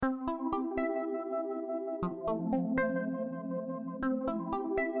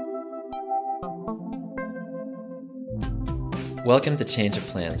Welcome to Change of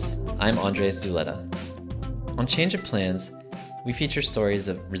Plans. I'm Andres Zuleta. On Change of Plans, we feature stories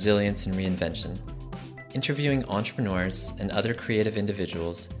of resilience and reinvention, interviewing entrepreneurs and other creative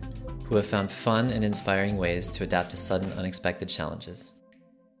individuals who have found fun and inspiring ways to adapt to sudden, unexpected challenges.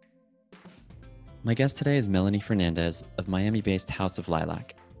 My guest today is Melanie Fernandez of Miami-based House of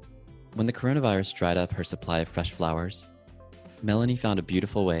Lilac. When the coronavirus dried up her supply of fresh flowers, Melanie found a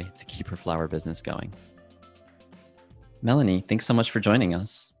beautiful way to keep her flower business going. Melanie, thanks so much for joining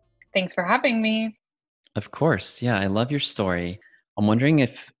us. Thanks for having me. Of course. Yeah, I love your story. I'm wondering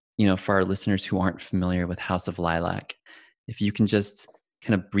if, for our listeners who aren't familiar with House of Lilac, if you can just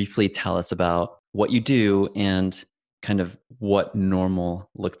kind of briefly tell us about what you do and kind of what normal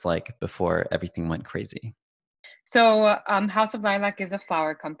looked like before everything went crazy. So House of Lilac is a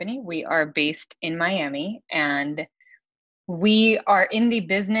flower company. We are based in Miami, and we are in the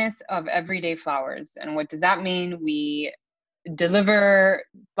business of everyday flowers. And what does that mean? We deliver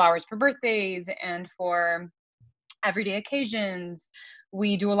flowers for birthdays and for everyday occasions.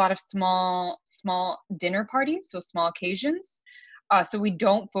 We do a lot of small dinner parties, so small occasions. So we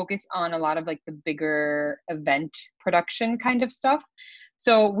don't focus on a lot of like the bigger event production kind of stuff.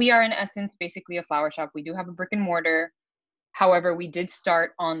 So we are in essence basically a flower shop. We do have a brick and mortar. However, we did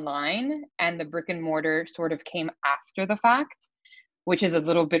start online, and the brick and mortar sort of came after the fact, which is a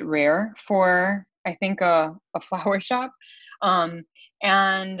little bit rare for, I think, a flower shop. And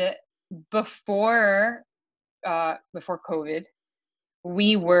before COVID,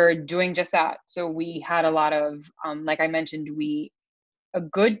 we were doing just that. So we had a lot of, like I mentioned, a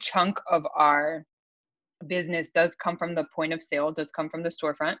good chunk of our business does come from the point of sale, does come from the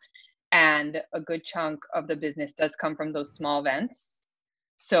storefront. And a good chunk of the business does come from those small events.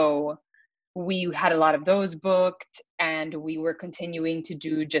 So we had a lot of those booked, and we were continuing to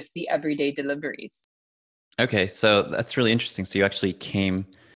do just the everyday deliveries. Okay, so that's really interesting. So you actually came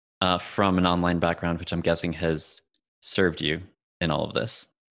from an online background, which I'm guessing has served you in all of this.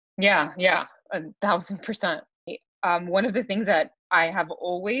 Yeah, 1,000%. One of the things that I have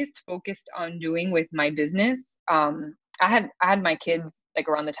always focused on doing with my business, I had my kids like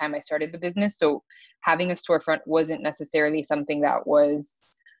around the time I started the business, so having a storefront wasn't necessarily something that was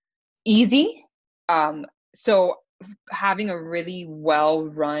easy. So having a really well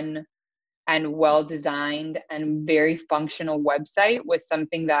run and well designed and very functional website was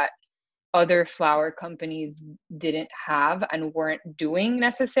something that other flower companies didn't have and weren't doing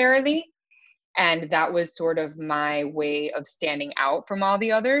necessarily. And that was sort of my way of standing out from all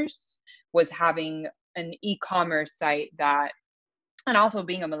the others, was having an e-commerce site that, and also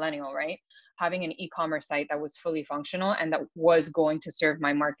being a millennial, right? Having an e-commerce site that was fully functional and that was going to serve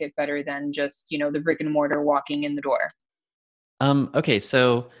my market better than just, the brick and mortar walking in the door. Okay,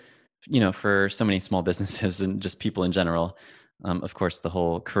 so, for so many small businesses and just people in general, of course, the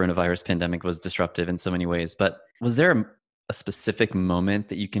whole coronavirus pandemic was disruptive in so many ways. But was there a specific moment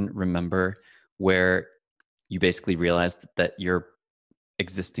that you can remember where you basically realized that your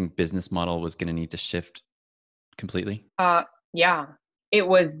existing business model was going to need to shift completely? Yeah, it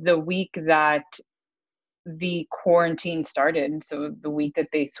was the week that the quarantine started. So the week that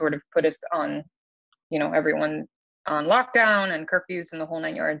they sort of put us on, everyone on lockdown and curfews and the whole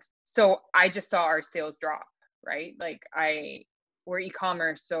nine yards. So I just saw our sales drop, right? Like we're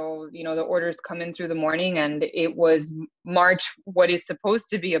e-commerce. So, the orders come in through the morning, and it was March, what is supposed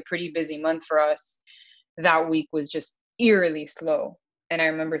to be a pretty busy month for us. That week was just eerily slow. And I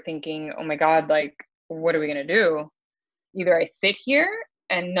remember thinking, oh my God, like, what are we going to do? Either I sit here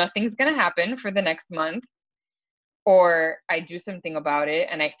and nothing's going to happen for the next month, or I do something about it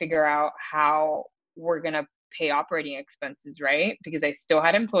and I figure out how we're going to pay operating expenses, right? Because I still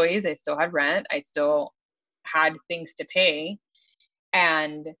had employees, I still had rent, I still had things to pay.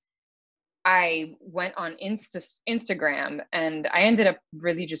 And I went on Instagram, and I ended up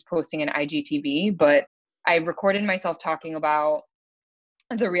really just posting an IGTV, but I recorded myself talking about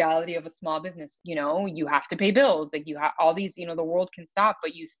the reality of a small business. You have to pay bills, like you have all these, the world can stop,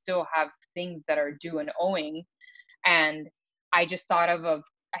 but you still have things that are due and owing. And I just thought of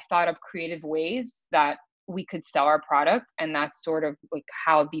creative ways that we could sell our product, and that's sort of like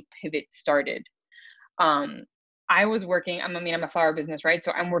how the pivot started. I was working, I'm a flower business, right?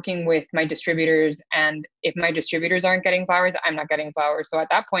 So I'm working with my distributors, and if my distributors aren't getting flowers, I'm not getting flowers. So at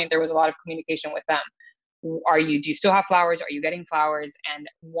that point, there was a lot of communication with them. Do you still have flowers? Are you getting flowers? And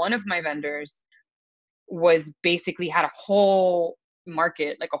one of my vendors was basically had a whole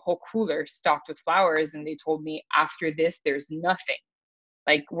market, like a whole cooler stocked with flowers. And they told me, after this, there's nothing.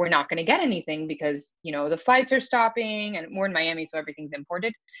 like we're not going to get anything because the flights are stopping, and we're in Miami, so everything's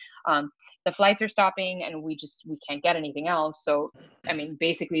imported. The flights are stopping and we can't get anything else. So I mean,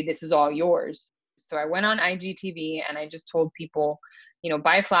 basically this is all yours. So I went on IGTV and I just told people,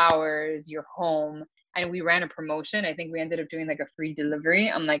 buy flowers, you're home. And we ran a promotion. I think we ended up doing like a free delivery.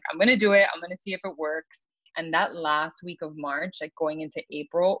 I'm like, I'm going to do it. I'm going to see if it works. And that last week of March, like going into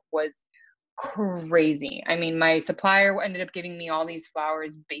April, was crazy. I mean, my supplier ended up giving me all these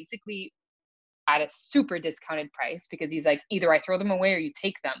flowers basically at a super discounted price, because he's like, either I throw them away or you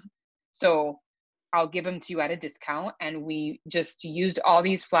take them. So I'll give them to you at a discount. And we just used all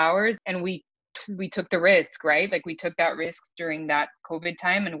these flowers, and we took the risk, right? Like we took that risk during that COVID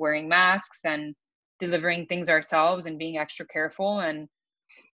time, and wearing masks and delivering things ourselves and being extra careful. And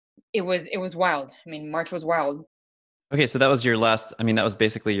it was wild. I mean, March was wild. Okay, so that was your last, I mean, that was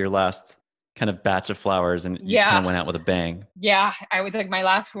basically your last kind of batch of flowers and you kind Yeah. of went out with a bang. Yeah, I was like my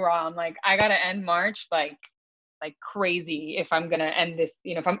last hurrah. I'm like, I gotta end March like crazy if I'm gonna end this.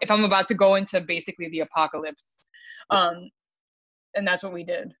 If I'm about to go into basically the apocalypse, um, and that's what we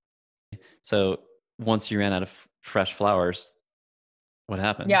did. So once you ran out of fresh flowers, what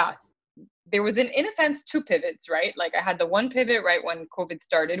happened? Yeah, there was in a sense two pivots, right? Like I had the one pivot right when COVID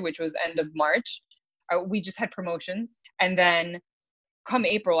started, which was end of March. We just had promotions, and then come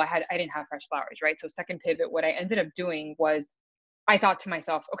April, I didn't have fresh flowers, right? So second pivot, what I ended up doing was I thought to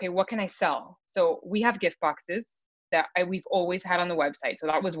myself, okay, what can I sell? So we have gift boxes that we've always had on the website. So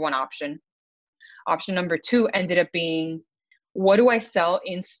that was one option. Option number two ended up being, what do I sell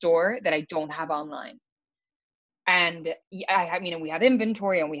in store that I don't have online? And I mean, we have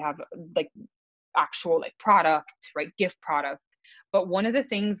inventory and we have like actual like product, right? Gift product. But one of the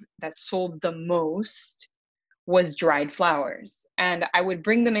things that sold the most was dried flowers. And I would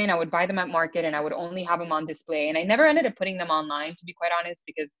bring them in, I would buy them at market, and I would only have them on display. And I never ended up putting them online, to be quite honest,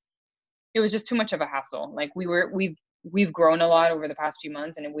 because it was just too much of a hassle. Like we've grown a lot over the past few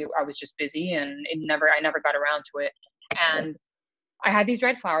months, and I was just busy, and I never got around to it. And I had these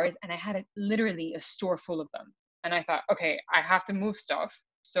dried flowers, and I had literally a store full of them. And I thought, okay, I have to move stuff.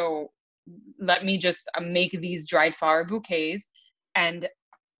 So let me just make these dried flower bouquets, and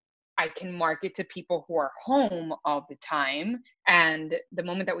I can market to people who are home all the time. And the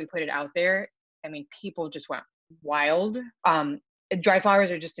moment that we put it out there, I mean, people just went wild. Dry flowers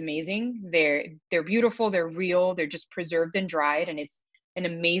are just amazing. They're beautiful. They're real. They're just preserved and dried, and it's an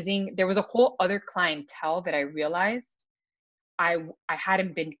amazing. There was a whole other clientele that I realized I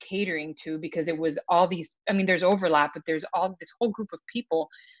hadn't been catering to, because it was all these. I mean, there's overlap, but there's all this whole group of people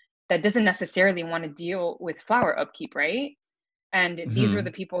that doesn't necessarily want to deal with flower upkeep, right? And these were the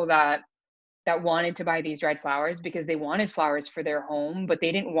Hmm. people that wanted to buy these dried flowers because they wanted flowers for their home, but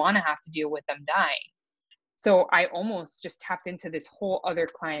they didn't want to have to deal with them dying. So I almost just tapped into this whole other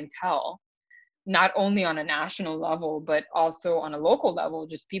clientele, not only on a national level, but also on a local level,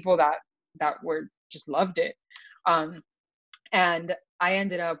 just people that were just loved it. Um, and I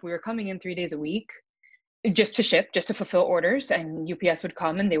ended up, we were coming in 3 days a week just to ship, just to fulfill orders, and UPS would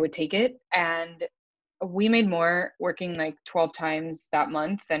come and they would take it. And we made more working like 12 times that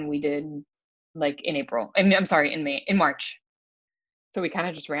month than we did like in April. I mean, I'm sorry, in March. So we kind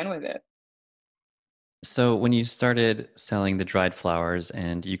of just ran with it. So when you started selling the dried flowers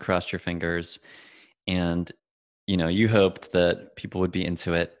and you crossed your fingers and you hoped that people would be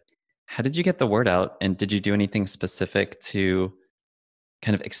into it, how did you get the word out? And did you do anything specific to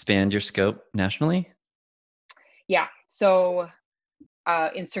kind of expand your scope nationally? Yeah. So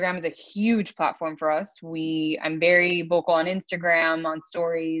Instagram is a huge platform for us. I'm very vocal on Instagram, on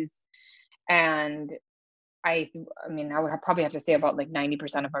stories, and I I mean, I would probably have to say about like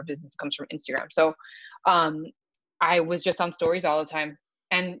 90% of our business comes from Instagram. So um, I was just on stories all the time,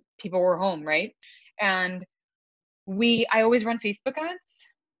 and people were home, right? And I always run Facebook ads.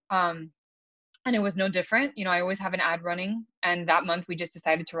 Um, and it was no different. I always have an ad running. And that month we just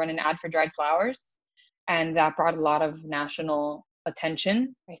decided to run an ad for dried flowers. And that brought a lot of national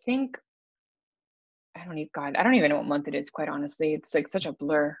attention. I think I don't even know what month it is, quite honestly. It's like such a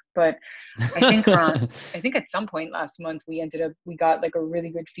blur. But I think at some point last month we got like a really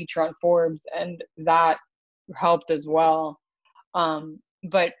good feature on Forbes, and that helped as well.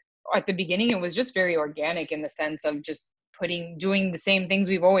 But at the beginning, it was just very organic in the sense of just doing the same things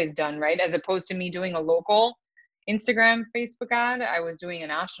we've always done, right? As opposed to me doing a local Instagram, Facebook ad, I was doing a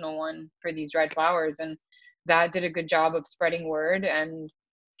national one for these dried flowers, and that did a good job of spreading word and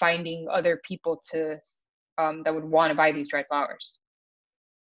finding other people that would want to buy these dried flowers.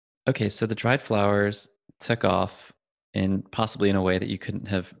 Okay, so the dried flowers took off in possibly in a way that you couldn't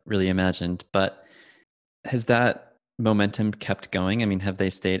have really imagined, but has that momentum kept going? I mean, have they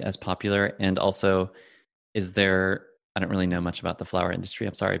stayed as popular? And also, is there, I don't really know much about the flower industry,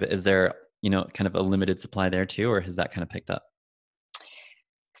 I'm sorry, but is there, kind of a limited supply there too, or has that kind of picked up?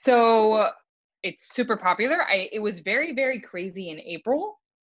 So it's super popular. It was very, very crazy in April.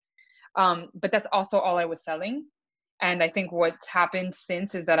 But that's also all I was selling. And I think what's happened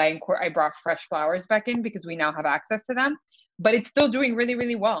since is that I brought fresh flowers back in because we now have access to them. But it's still doing really,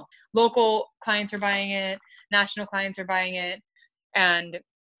 really well. Local clients are buying it, national clients are buying it, and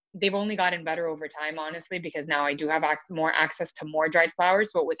they've only gotten better over time, honestly, because now I do have more access to more dried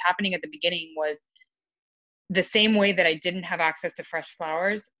flowers. What was happening at the beginning was the same way that I didn't have access to fresh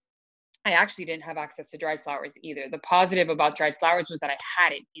flowers. I actually didn't have access to dried flowers either. The positive about dried flowers was that I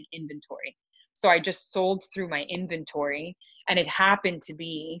had it in inventory. So I just sold through my inventory. And it happened to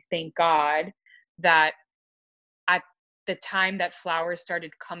be, thank God, that at the time that flowers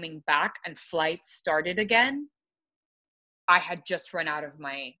started coming back and flights started again, I had just run out of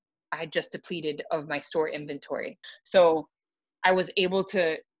I had just depleted of my store inventory. So I was able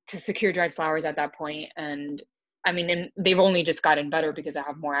to secure dried flowers at that point. And I mean, and they've only just gotten better because I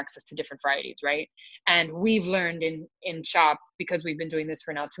have more access to different varieties, right? And we've learned in shop, because we've been doing this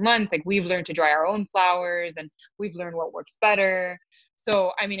for now 2 months, like we've learned to dry our own flowers, and we've learned what works better.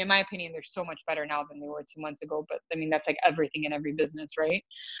 So I mean, in my opinion, they're so much better now than they were 2 months ago. But I mean, that's like everything in every business, right?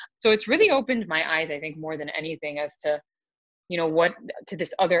 So it's really opened my eyes, I think, more than anything, as to what to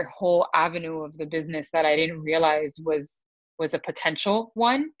this other whole avenue of the business that I didn't realize was a potential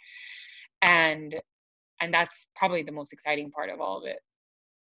one. And and that's probably the most exciting part of all of it.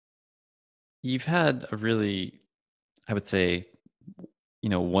 You've had a really, I would say,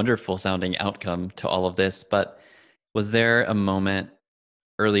 wonderful sounding outcome to all of this, but was there a moment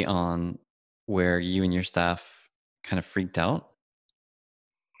early on where you and your staff kind of freaked out?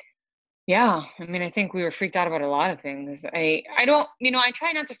 Yeah, I mean, I think we were freaked out about a lot of things. I don't, I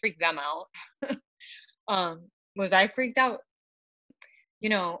try not to freak them out. Was I freaked out? You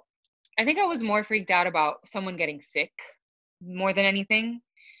know, I think I was more freaked out about someone getting sick more than anything.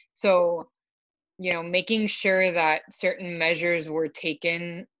 So, making sure that certain measures were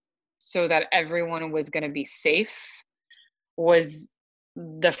taken so that everyone was going to be safe was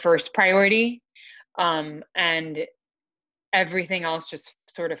the first priority. And everything else just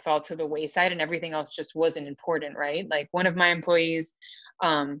sort of fell to the wayside, and everything else just wasn't important, right? Like one of my employees,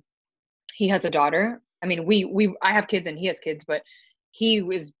 um, he has a daughter. I mean, I have kids and he has kids, but he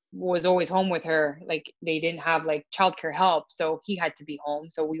was always home with her. Like they didn't have like childcare help, so he had to be home.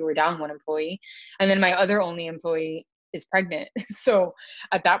 So we were down one employee, and then my other only employee is pregnant. So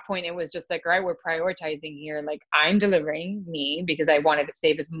at that point, it was just like, right, we're prioritizing here. Like I'm delivering me because I wanted to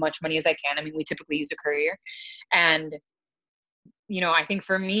save as much money as I can. I mean, we typically use a courier, and I think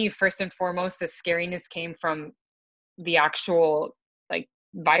for me, first and foremost, the scariness came from the actual like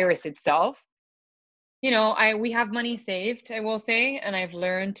virus itself. We have money saved, I will say, and I've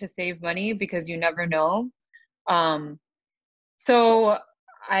learned to save money because you never know. Um, so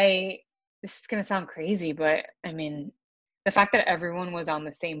I this is gonna sound crazy, but I mean, the fact that everyone was on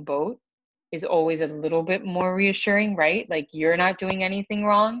the same boat is always a little bit more reassuring, right? Like you're not doing anything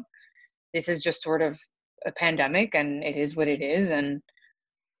wrong. This is just sort of a pandemic, and it is what it is. And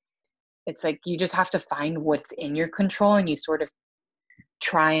it's like you just have to find what's in your control, and you sort of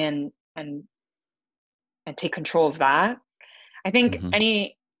try and take control of that. I think Hmm.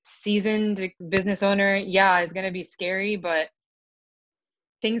 any seasoned business owner, yeah, is going to be scary, but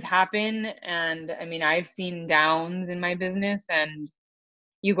things happen. And I mean, I've seen downs in my business, and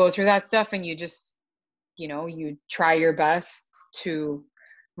you go through that stuff, and you just, you try your best to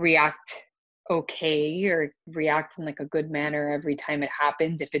react okay, or react in like a good manner every time it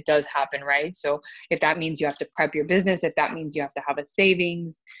happens, if it does happen, right? So if that means you have to prep your business, if that means you have to have a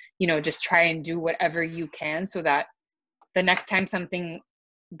savings, just try and do whatever you can so that the next time something,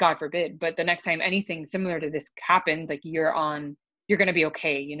 God forbid, but the next time anything similar to this happens, like you're going to be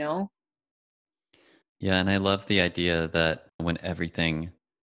okay, Yeah, and I love the idea that when everything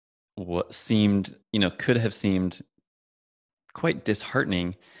what seemed, could have seemed quite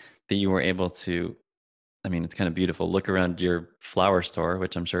disheartening, that you were able to, I mean, it's kind of beautiful. Look around your flower store,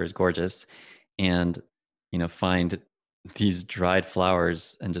 which I'm sure is gorgeous, and find these dried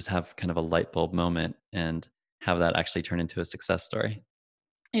flowers and just have kind of a light bulb moment and have that actually turn into a success story.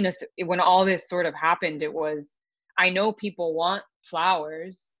 When all this sort of happened, it was, I know people want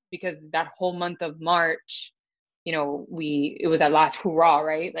flowers because that whole month of March, it was that last hurrah,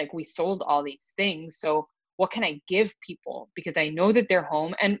 right? Like we sold all these things. So what can I give people? Because I know that they're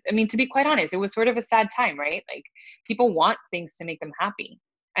home. And I mean, to be quite honest, it was sort of a sad time, right? Like people want things to make them happy.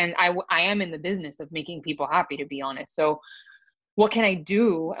 And I am in the business of making people happy, to be honest. So what can I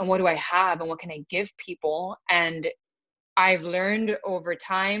do, and what do I have, and what can I give people? And I've learned over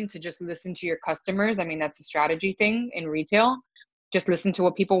time to just listen to your customers. I mean, that's a strategy thing in retail. Just listen to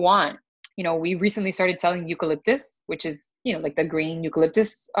what people want. We recently started selling eucalyptus, which is, like the green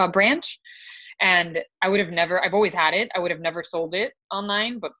eucalyptus branch. And I've always had it. I would have never sold it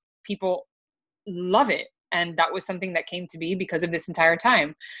online, but people love it. And that was something that came to be because of this entire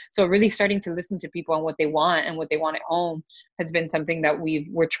time. So really starting to listen to people and what they want and what they want at home has been something that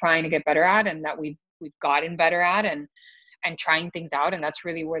we're trying to get better at, and that we've gotten better at, and trying things out. And that's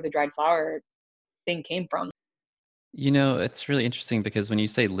really where the dried flower thing came from. It's really interesting because when you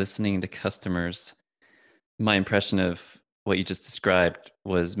say listening to customers, my impression of what you just described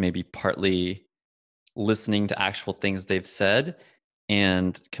was maybe partly listening to actual things they've said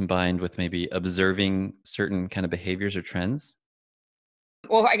and combined with maybe observing certain kind of behaviors or trends.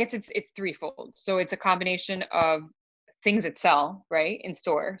 Well, I guess it's threefold. So it's a combination of things that sell, right, in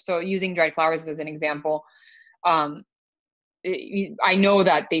store. So using dried flowers as an example, um, I know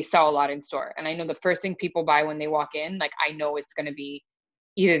that they sell a lot in store, and I know the first thing people buy when they walk in, like, I know it's going to be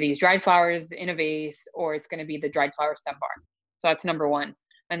either these dried flowers in a vase, or it's going to be the dried flower stem bar. So that's number one.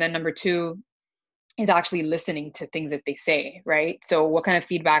 And then number two is actually listening to things that they say, right? So what kind of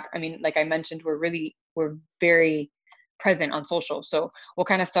feedback? I mean, like I mentioned, we're very present on social. So what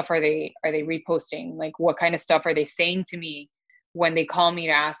kind of stuff are they reposting? Like, what kind of stuff are they saying to me when they call me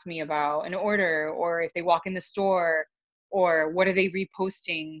to ask me about an order, or if they walk in the store, or what are they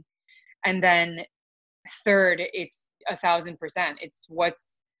reposting? And then third, it's 1,000%. It's what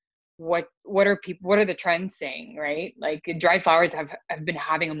are the trends saying, right? Like, dried flowers have been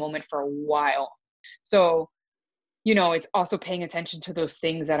having a moment for a while. So, it's also paying attention to those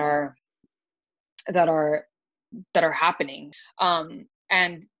things that are happening,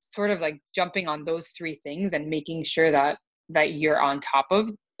 and sort of like jumping on those three things and making sure that you're on top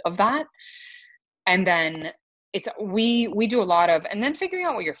of that. And then we do a lot of, and then figuring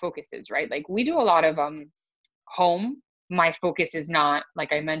out what your focus is, right? Like, we do a lot of home. My focus is not,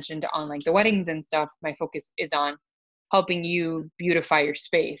 like I mentioned, on like the weddings and stuff. My focus is on helping you beautify your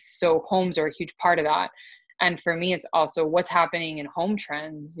space. So homes are a huge part of that. And for me, it's also what's happening in home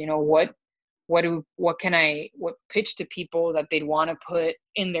trends. What pitch to people that they'd want to put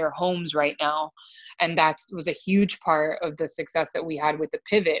in their homes right now. And that was a huge part of the success that we had with the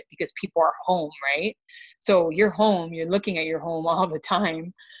pivot, because people are home, right? So you're looking at your home all the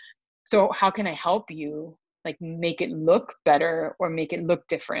time. So how can I help you, like, make it look better or make it look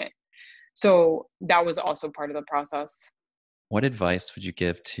different? So that was also part of the process. What advice would you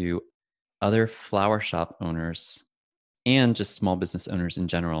give to other flower shop owners and just small business owners in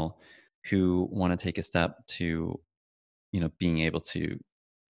general who want to take a step to, being able to,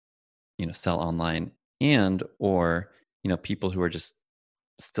 sell online, and or, people who are just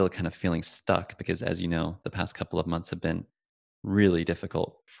still kind of feeling stuck because, as you know, the past couple of months have been really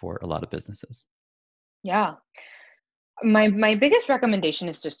difficult for a lot of businesses? Yeah. My biggest recommendation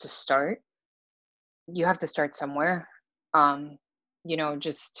is just to start. You have to start somewhere. Um,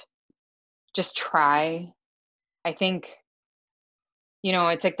 just try. I think,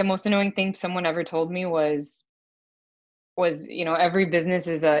 it's like the most annoying thing someone ever told me was, every business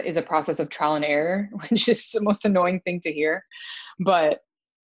is a process of trial and error, which is the most annoying thing to hear. But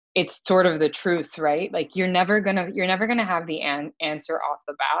it's sort of the truth, right? Like, you're never gonna have the answer off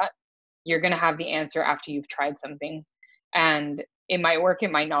the bat. You're gonna have the answer after you've tried something. And it might work,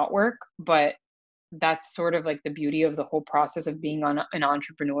 it might not work, but that's sort of like the beauty of the whole process of being an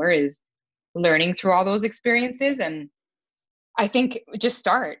entrepreneur, is learning through all those experiences. And I think just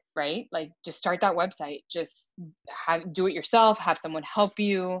start, right? Like, just start that website. Just do it yourself, have someone help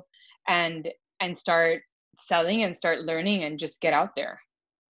you, and start selling and start learning, and just get out there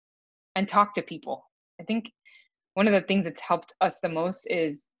and talk to people. I think one of the things that's helped us the most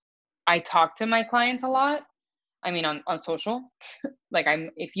is I talk to my clients a lot. I mean, on social. Like,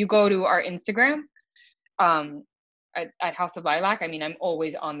 if you go to our Instagram, um, at House of Lilac, I mean, I'm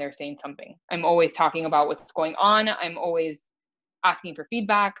always on there saying something. I'm always talking about what's going on. I'm always asking for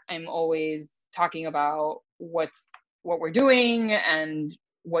feedback. I'm always talking about what we're doing, and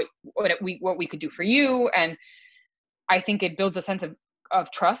what we could do for you. And I think it builds a sense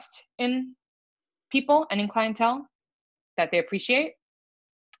of trust in people and in clientele that they appreciate.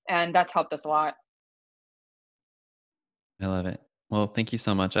 And that's helped us a lot. I love it. Well, thank you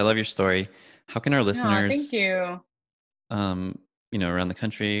so much. I love your story. How can our No, thank listeners, you. um, around the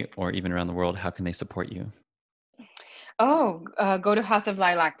country or even around the world, how can they support you? Oh, go to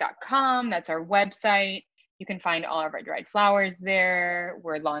houseoflilac.com. That's our website. You can find all of our dried flowers there.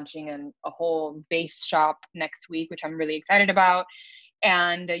 We're launching a whole vase shop next week, which I'm really excited about.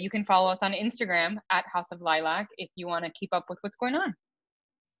 And you can follow us on Instagram at House of Lilac if you want to keep up with what's going on.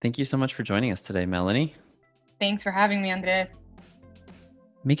 Thank you so much for joining us today, Melanie. Thanks for having me, Andres.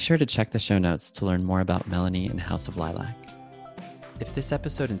 Make sure to check the show notes to learn more about Melanie and House of Lilac. If this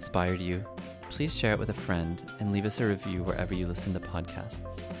episode inspired you, please share it with a friend and leave us a review wherever you listen to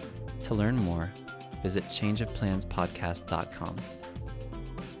podcasts. To learn more, visit changeofplanspodcast.com.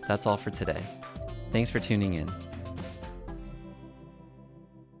 That's all for today. Thanks for tuning in.